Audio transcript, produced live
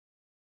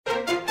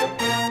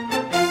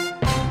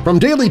From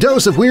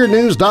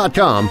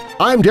DailyDoseOfWeirdNews.com,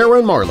 I'm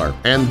Darren Marlar,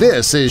 and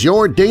this is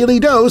your Daily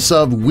Dose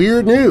of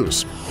Weird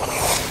News.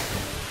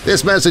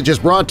 This message is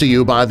brought to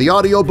you by the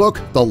audiobook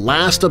The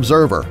Last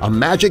Observer, A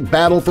Magic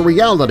Battle for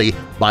Reality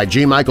by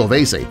G. Michael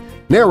Vasey,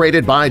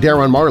 narrated by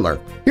Darren Marlar.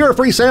 Hear a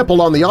free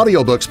sample on the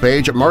audiobooks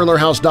page at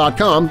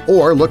marlarhouse.com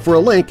or look for a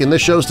link in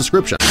this show's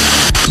description.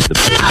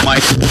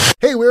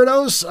 Hey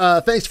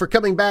Weirdos! Thanks for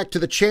coming back to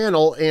the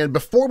channel, and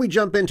before we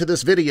jump into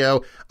this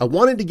video, I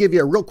wanted to give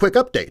you a real quick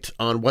update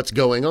on what's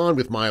going on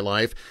with my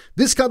life.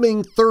 This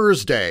coming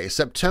Thursday,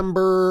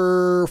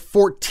 September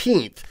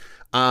 14th,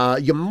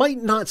 you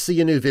might not see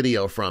a new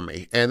video from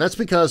me, and that's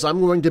because I'm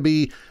going to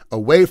be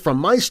away from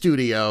my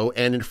studio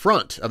and in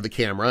front of the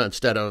camera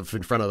instead of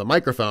in front of the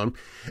microphone,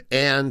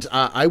 and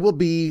I will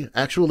be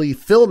actually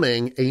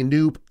filming a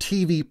new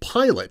TV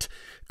pilot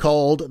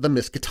called the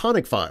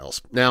Miskatonic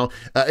Files. Now,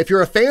 if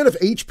you're a fan of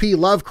H.P.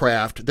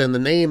 Lovecraft, then the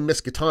name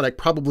Miskatonic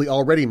probably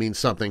already means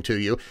something to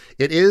you.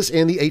 It is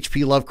in the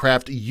H.P.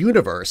 Lovecraft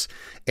universe,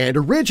 and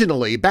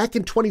originally, back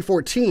in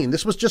 2014,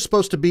 this was just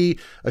supposed to be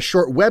a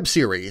short web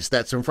series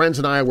that some friends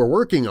and I were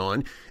working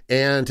on,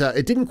 and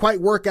it didn't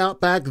quite work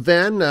out back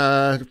then.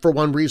 For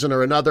one reason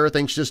or another,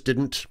 things just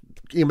didn't.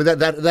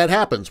 That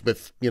happens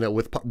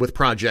with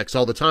projects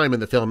all the time in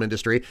the film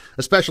industry,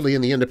 especially in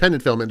the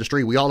independent film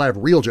industry. We all have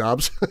real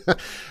jobs.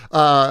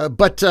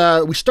 But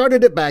we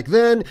started it back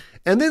then,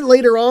 and then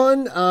later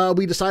on,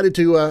 we decided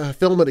to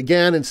film it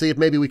again and see if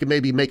maybe we could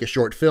make a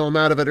short film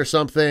out of it or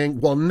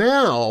something. Well,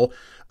 now,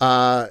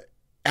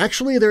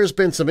 actually, there's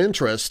been some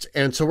interest,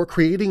 and so we're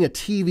creating a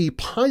TV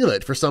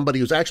pilot for somebody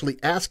who's actually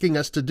asking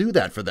us to do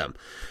that for them.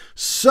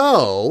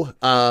 So,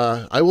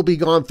 I will be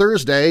gone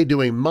Thursday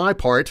doing my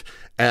part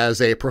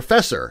as a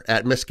professor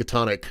at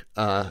Miskatonic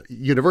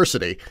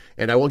University,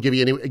 and I won't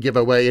give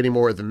away any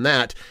more than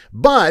that.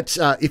 But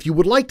if you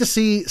would like to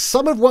see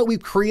some of what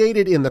we've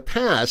created in the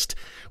past,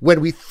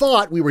 when we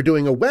thought we were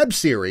doing a web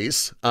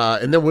series,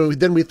 and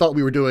then we thought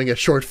we were doing a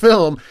short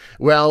film,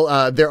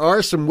 well, there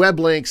are some web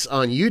links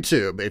on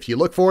YouTube. If you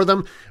look for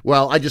them,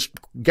 well, I just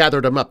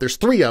gathered them up. There's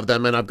 3 of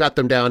them, and I've got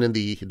them down in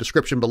the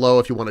description below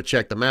if you want to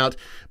check them out.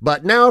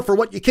 But now for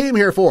what you came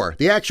here for,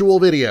 the actual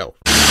video.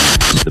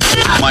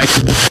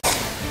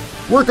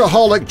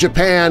 Workaholic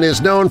Japan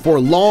is known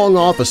for long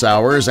office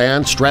hours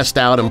and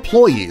stressed-out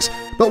employees,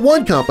 but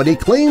one company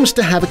claims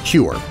to have a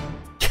cure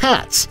 –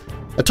 cats.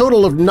 A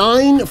total of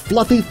 9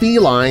 fluffy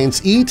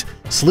felines eat,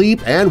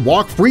 sleep, and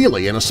walk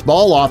freely in a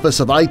small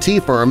office of IT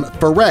firm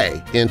Foray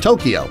in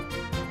Tokyo.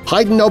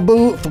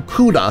 Hidenobu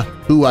Fukuda,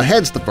 who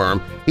heads the firm,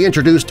 he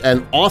introduced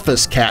an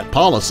office cat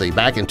policy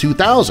back in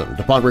 2000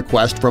 upon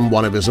request from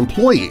one of his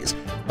employees,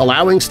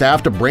 allowing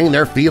staff to bring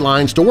their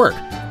felines to work.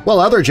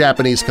 While other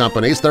Japanese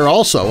companies, they're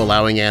also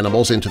allowing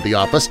animals into the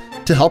office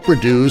to help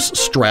reduce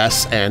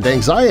stress and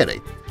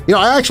anxiety.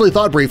 I actually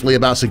thought briefly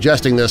about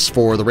suggesting this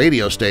for the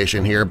radio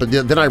station here, but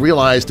then I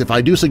realized if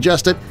I do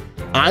suggest it,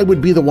 I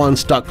would be the one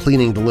stuck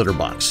cleaning the litter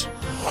box.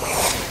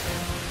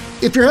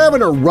 If you're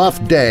having a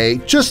rough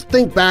day, just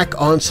think back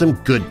on some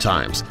good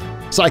times.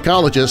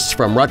 Psychologists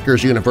from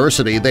Rutgers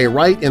University, they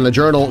write in the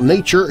journal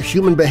Nature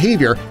Human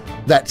Behavior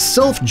that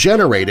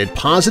self-generated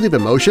positive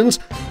emotions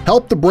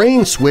help the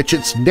brain switch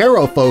its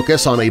narrow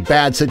focus on a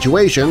bad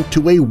situation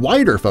to a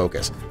wider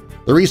focus.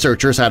 The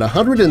researchers had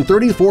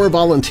 134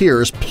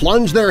 volunteers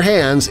plunge their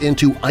hands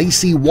into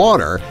icy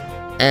water,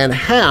 and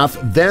half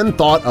then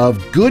thought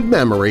of good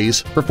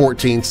memories for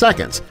 14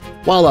 seconds,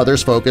 while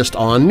others focused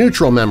on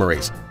neutral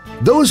memories.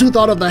 Those who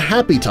thought of the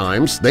happy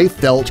times, they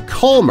felt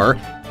calmer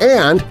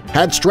and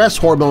had stress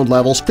hormone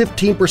levels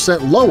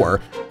 15% lower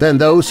than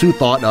those who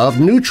thought of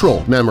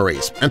neutral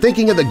memories. And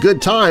thinking of the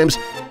good times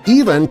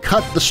even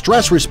cut the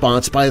stress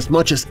response by as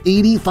much as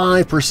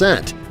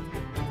 85%.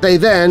 They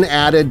then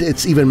added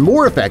it's even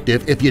more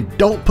effective if you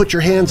don't put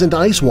your hands into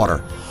ice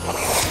water.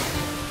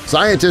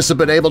 Scientists have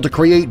been able to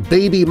create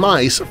baby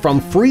mice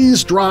from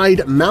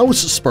freeze-dried mouse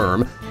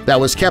sperm that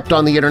was kept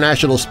on the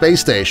International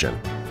Space Station.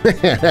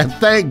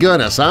 Thank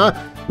goodness, huh?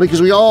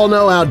 Because we all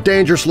know how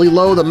dangerously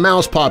low the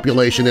mouse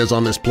population is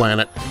on this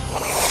planet.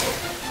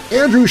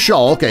 Andrew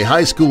Schalk, a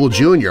high school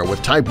junior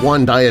with type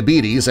 1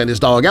 diabetes, and his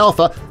dog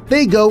Alpha,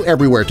 they go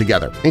everywhere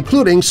together,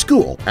 including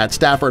school at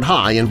Stafford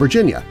High in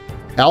Virginia.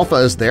 Alpha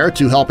is there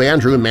to help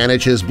Andrew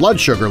manage his blood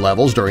sugar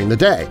levels during the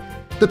day.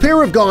 The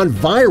pair have gone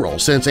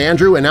viral since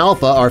Andrew and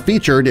Alpha are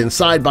featured in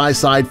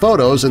side-by-side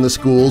photos in the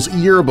school's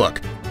yearbook.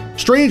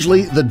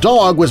 Strangely, the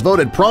dog was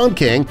voted prom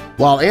king,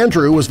 while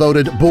Andrew was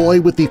voted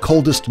boy with the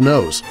coldest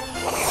nose.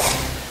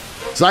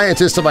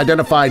 Scientists have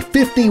identified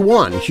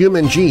 51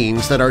 human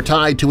genes that are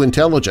tied to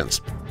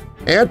intelligence.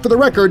 And for the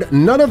record,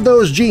 none of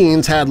those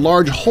genes had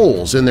large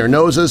holes in their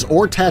noses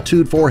or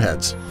tattooed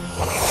foreheads.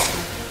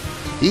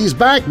 He's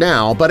back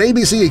now, but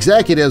ABC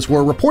executives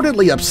were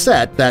reportedly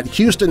upset that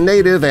Houston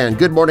native and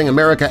Good Morning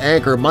America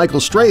anchor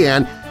Michael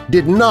Strahan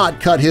did not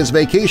cut his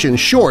vacation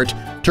short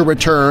to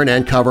return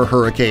and cover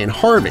Hurricane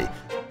Harvey.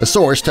 The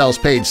source tells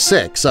page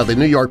 6 of the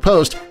New York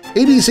Post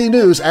ABC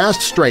News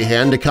asked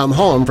Strahan to come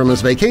home from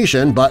his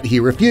vacation, but he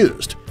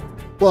refused.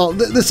 Well,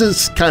 this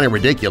is kind of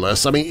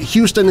ridiculous. I mean,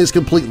 Houston is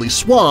completely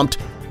swamped,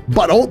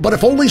 but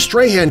if only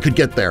Strahan could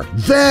get there,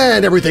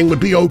 then everything would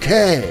be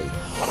okay.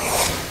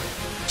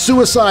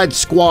 Suicide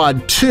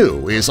Squad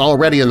 2 is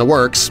already in the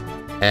works,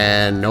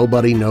 and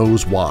nobody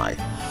knows why.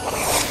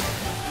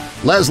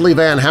 Leslie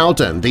Van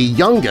Houten, the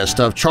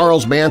youngest of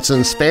Charles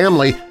Manson's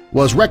family,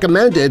 was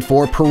recommended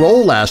for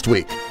parole last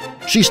week.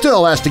 She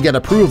still has to get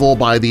approval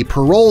by the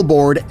parole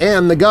board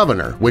and the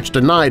governor, which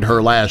denied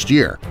her last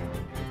year.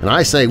 And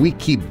I say we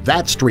keep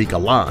that streak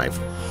alive.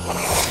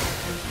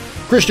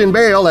 Christian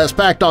Bale has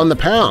packed on the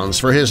pounds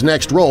for his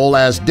next role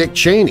as Dick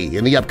Cheney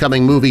in the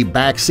upcoming movie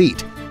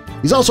Backseat.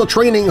 He's also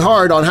training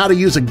hard on how to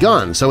use a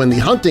gun so in the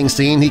hunting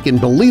scene he can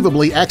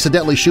believably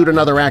accidentally shoot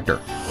another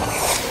actor.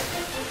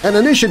 An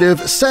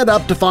initiative set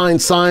up to find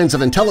signs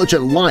of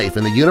intelligent life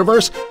in the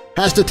universe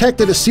has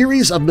detected a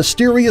series of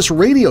mysterious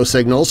radio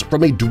signals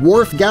from a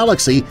dwarf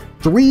galaxy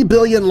 3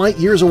 billion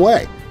light-years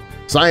away.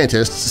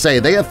 Scientists say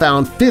they have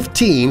found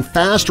 15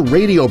 fast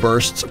radio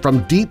bursts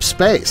from deep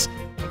space.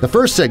 The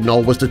first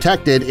signal was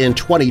detected in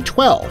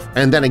 2012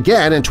 and then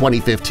again in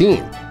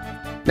 2015.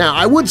 Now,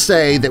 I would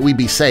say that we'd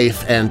be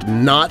safe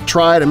and not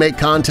try to make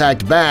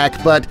contact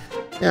back, but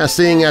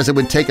seeing as it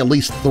would take at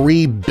least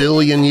 3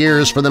 billion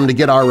years for them to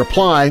get our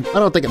reply, I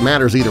don't think it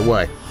matters either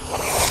way.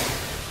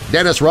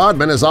 Dennis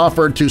Rodman has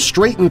offered to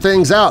straighten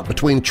things out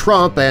between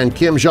Trump and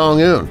Kim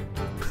Jong-un.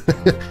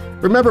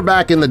 Remember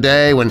back in the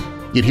day when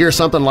you'd hear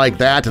something like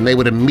that and they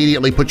would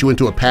immediately put you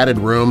into a padded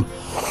room?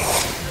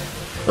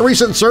 A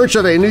recent search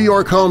of a New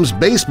York home's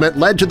basement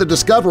led to the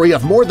discovery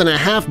of more than a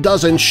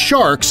half-dozen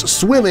sharks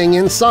swimming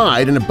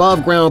inside an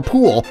above-ground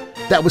pool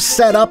that was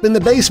set up in the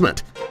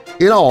basement.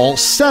 In all,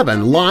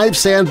 7 live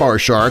sandbar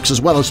sharks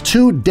as well as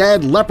 2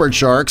 dead leopard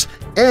sharks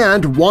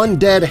and 1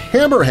 dead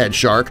hammerhead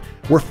shark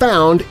were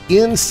found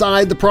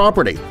inside the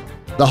property.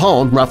 The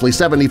home, roughly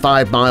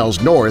 75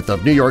 miles north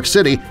of New York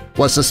City,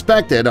 was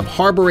suspected of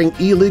harboring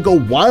illegal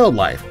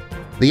wildlife.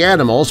 The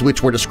animals,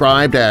 which were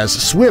described as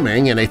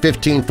swimming in a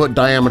 15-foot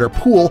diameter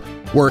pool,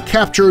 were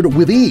captured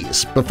with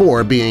ease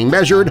before being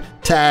measured,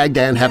 tagged,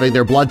 and having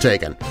their blood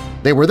taken.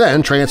 They were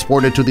then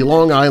transported to the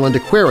Long Island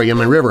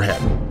Aquarium in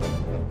Riverhead.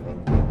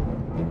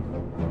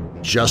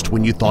 Just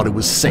when you thought it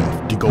was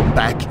safe to go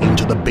back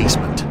into the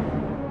basement.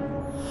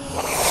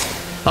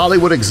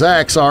 Hollywood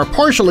execs are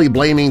partially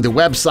blaming the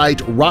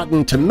website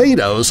Rotten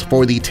Tomatoes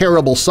for the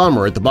terrible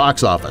summer at the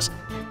box office.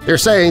 They're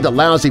saying that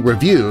lousy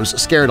reviews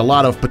scared a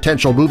lot of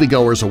potential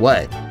moviegoers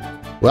away.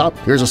 Well,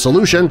 here's a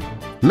solution.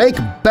 Make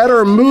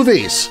better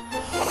movies!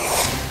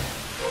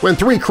 When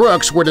 3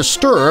 crooks were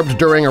disturbed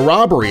during a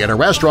robbery at a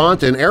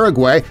restaurant in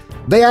Uruguay,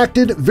 they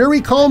acted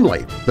very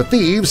calmly. The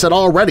thieves had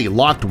already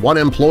locked one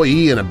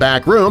employee in a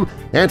back room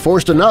and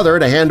forced another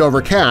to hand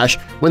over cash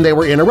when they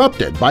were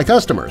interrupted by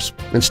customers.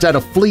 Instead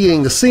of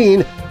fleeing the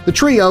scene, the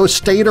trio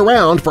stayed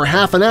around for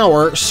half an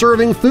hour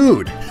serving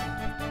food.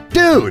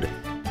 Dude!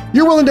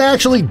 You're willing to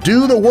actually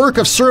do the work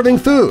of serving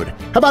food.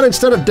 How about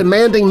instead of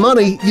demanding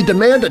money, you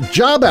demand a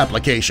job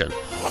application?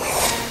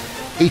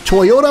 A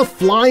Toyota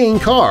flying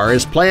car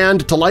is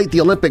planned to light the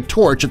Olympic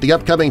torch at the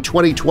upcoming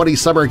 2020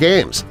 Summer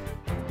Games.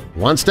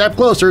 One step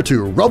closer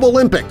to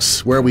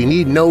Robo-Olympics, where we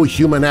need no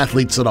human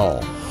athletes at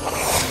all.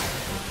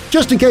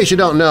 Just in case you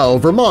don't know,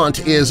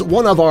 Vermont is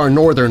one of our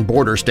northern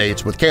border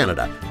states with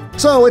Canada.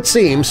 So it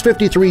seems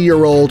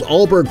 53-year-old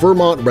Alburg,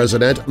 Vermont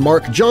resident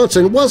Mark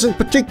Johnson wasn't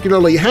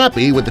particularly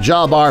happy with the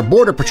job our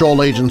Border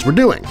Patrol agents were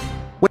doing.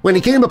 When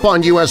he came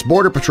upon U.S.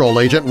 Border Patrol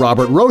agent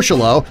Robert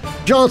Rochelot,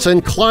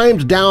 Johnson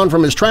climbed down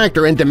from his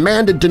tractor and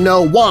demanded to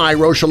know why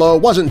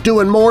Rochelot wasn't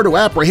doing more to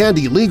apprehend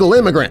illegal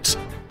immigrants.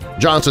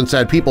 Johnson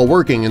said people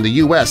working in the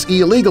U.S.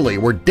 illegally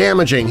were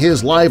damaging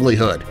his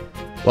livelihood.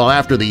 Well,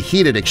 after the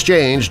heated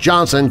exchange,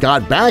 Johnson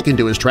got back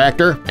into his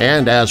tractor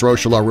and, as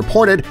Rochelot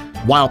reported,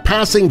 while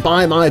passing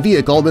by my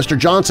vehicle, Mr.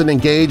 Johnson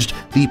engaged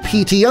the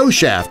PTO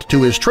shaft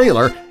to his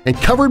trailer and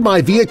covered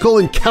my vehicle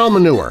in cow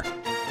manure.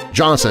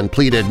 Johnson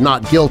pleaded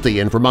not guilty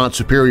in Vermont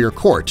Superior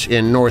Court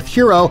in North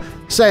Hero,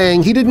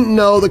 saying he didn't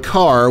know the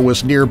car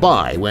was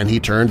nearby when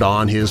he turned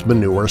on his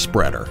manure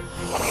spreader.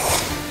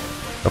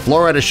 The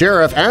Florida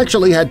sheriff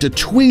actually had to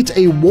tweet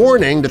a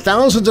warning to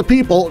thousands of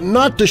people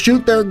not to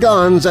shoot their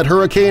guns at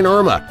Hurricane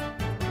Irma.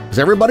 As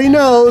everybody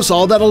knows,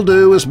 all that'll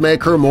do is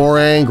make her more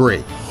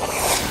angry.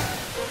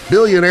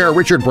 Billionaire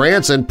Richard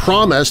Branson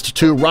promised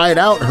to ride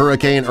out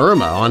Hurricane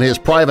Irma on his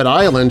private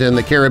island in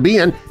the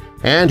Caribbean,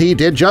 and he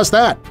did just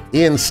that,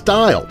 in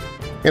style.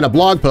 In a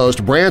blog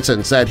post,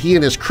 Branson said he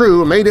and his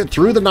crew made it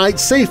through the night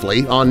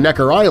safely on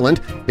Necker Island,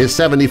 his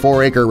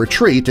 74-acre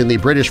retreat in the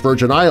British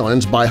Virgin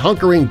Islands, by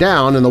hunkering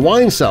down in the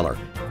wine cellar.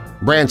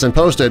 Branson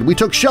posted, "We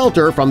took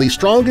shelter from the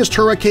strongest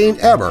hurricane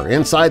ever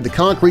inside the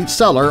concrete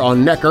cellar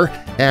on Necker,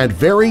 and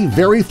very,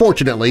 very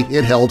fortunately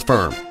it held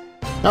firm."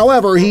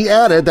 However, he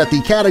added that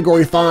the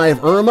Category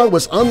 5 Irma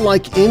was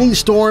unlike any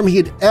storm he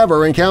had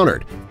ever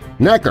encountered.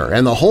 Necker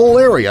and the whole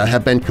area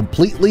have been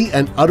completely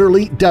and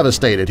utterly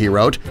devastated, he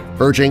wrote,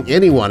 urging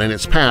anyone in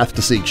its path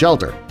to seek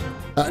shelter.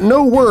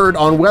 No word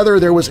on whether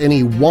there was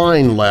any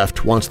wine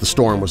left once the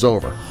storm was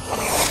over.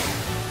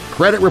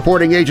 credit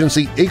reporting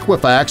agency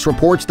Equifax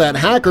reports that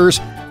hackers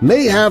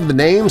may have the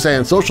names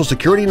and social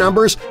security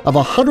numbers of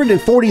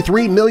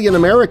 143 million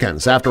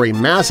Americans after a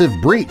massive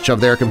breach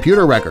of their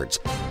computer records.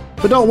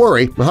 But don't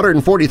worry,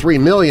 143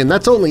 million,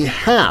 that's only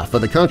half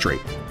of the country,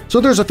 so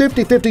there's a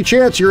 50-50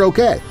 chance you're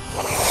okay.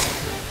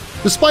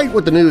 Despite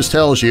what the news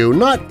tells you,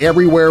 not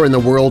everywhere in the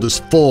world is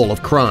full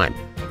of crime.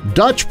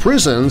 Dutch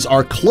prisons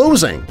are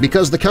closing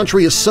because the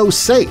country is so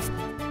safe.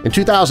 In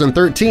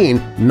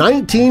 2013,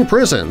 19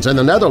 prisons in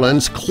the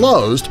Netherlands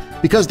closed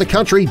because the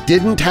country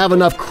didn't have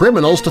enough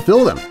criminals to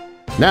fill them.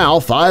 Now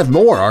 5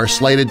 more are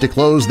slated to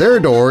close their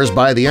doors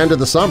by the end of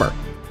the summer.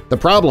 The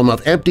problem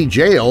of empty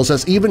jails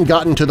has even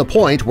gotten to the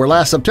point where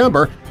last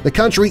September the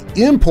country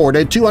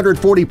imported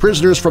 240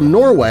 prisoners from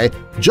Norway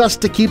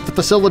just to keep the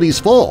facilities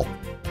full.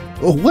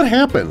 What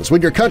happens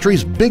when your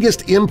country's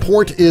biggest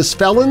import is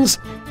felons?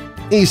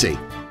 Easy.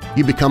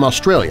 You become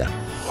Australia.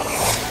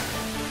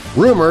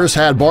 Rumors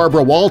had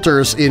Barbara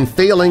Walters in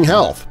failing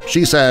health.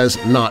 She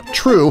says not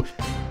true.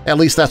 At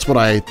least that's what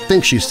I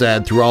think she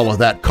said through all of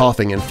that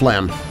coughing and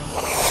phlegm.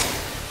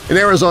 An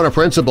Arizona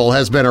principal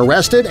has been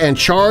arrested and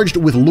charged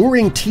with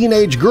luring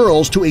teenage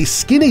girls to a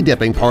skinny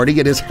dipping party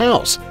at his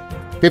house.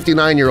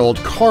 59-year-old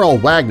Carl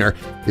Wagner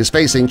is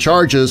facing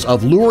charges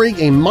of luring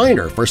a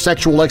minor for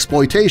sexual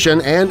exploitation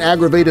and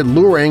aggravated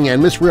luring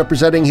and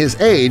misrepresenting his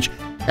age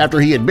after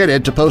he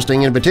admitted to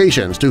posting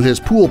invitations to his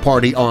pool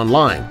party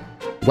online.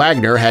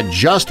 Wagner had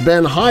just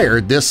been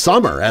hired this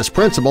summer as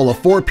principal of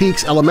Four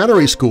Peaks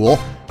Elementary School,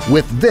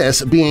 with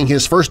this being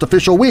his first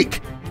official week.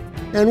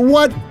 And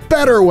what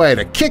better way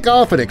to kick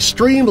off an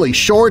extremely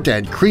short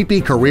and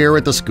creepy career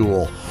at the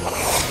school?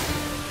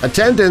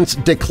 Attendance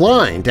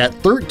declined at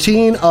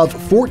 13 of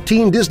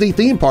 14 Disney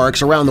theme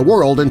parks around the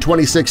world in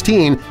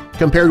 2016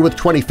 compared with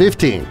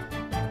 2015.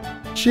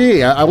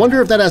 Gee, I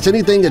wonder if that has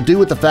anything to do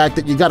with the fact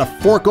that you gotta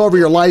fork over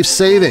your life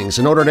savings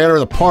in order to enter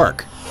the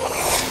park.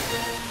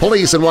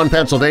 Police in one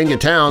Pennsylvania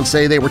town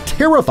say they were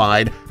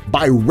terrified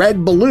by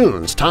red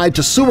balloons tied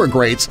to sewer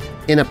grates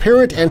in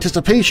apparent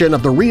anticipation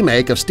of the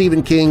remake of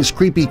Stephen King's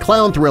creepy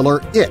clown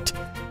thriller It.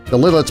 The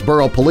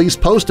Lillettsboro police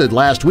posted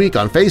last week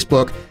on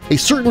Facebook, "A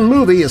certain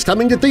movie is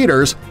coming to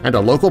theaters and a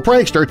local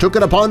prankster took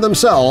it upon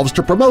themselves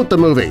to promote the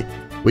movie.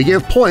 We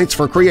give points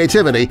for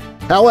creativity.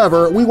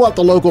 However, we want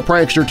the local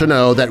prankster to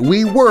know that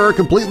we were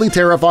completely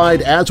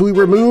terrified as we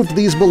removed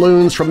these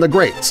balloons from the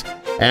grates,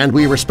 and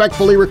we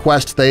respectfully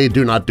request they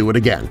do not do it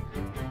again."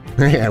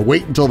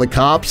 Wait until the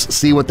cops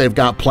see what they've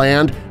got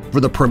planned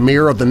for the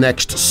premiere of the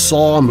next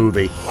Saw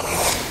movie.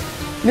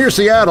 Near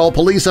Seattle,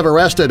 police have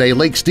arrested a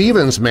Lake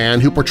Stevens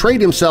man who portrayed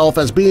himself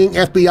as being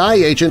FBI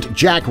agent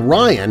Jack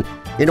Ryan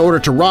in order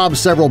to rob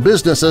several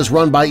businesses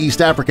run by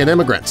East African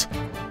immigrants.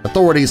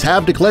 Authorities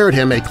have declared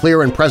him a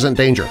clear and present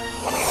danger.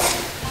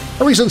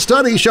 A recent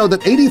study showed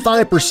that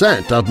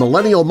 85% of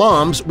millennial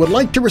moms would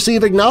like to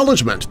receive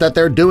acknowledgement that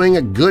they're doing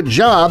a good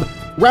job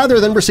rather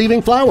than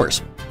receiving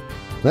flowers.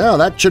 Well,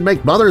 that should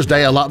make Mother's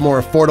Day a lot more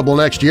affordable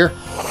next year.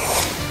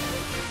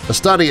 A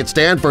study at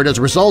Stanford has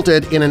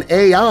resulted in an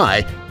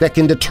AI that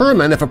can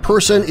determine if a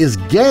person is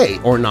gay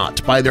or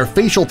not by their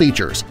facial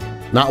features.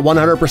 Not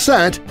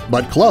 100%,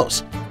 but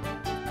close.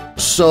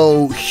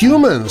 So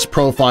humans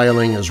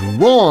profiling is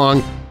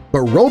wrong,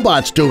 but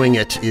robots doing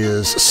it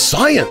is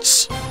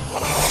science.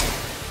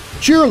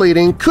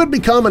 Cheerleading could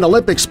become an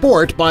Olympic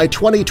sport by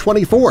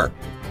 2024.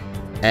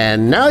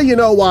 And now you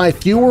know why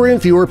fewer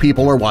and fewer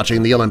people are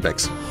watching the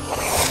Olympics.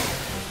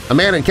 A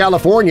man in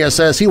California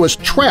says he was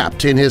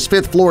trapped in his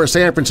 5th-floor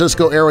San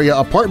Francisco area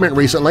apartment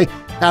recently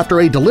after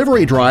a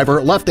delivery driver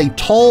left a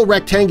tall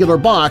rectangular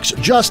box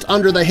just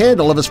under the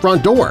handle of his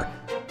front door.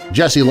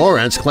 Jesse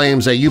Lawrence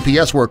claims a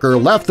UPS worker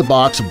left the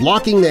box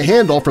blocking the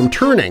handle from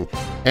turning,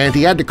 and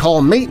he had to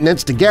call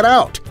maintenance to get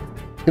out.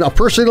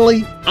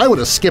 Personally, I would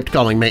have skipped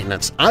calling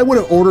maintenance. I would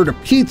have ordered a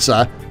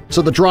pizza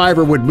so the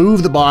driver would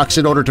move the box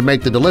in order to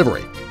make the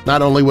delivery.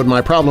 Not only would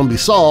my problem be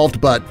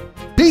solved, but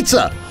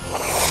pizza!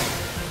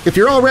 If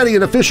you're already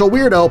an official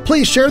weirdo,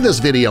 please share this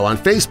video on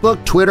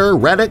Facebook, Twitter,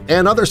 Reddit,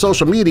 and other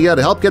social media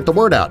to help get the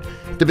word out.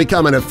 To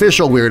become an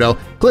official weirdo,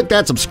 click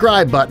that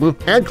subscribe button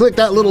and click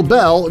that little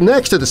bell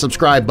next to the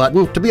subscribe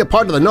button to be a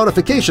part of the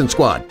notification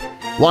squad.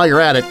 While you're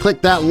at it,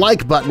 click that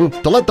like button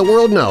to let the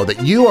world know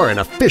that you are an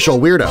official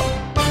weirdo.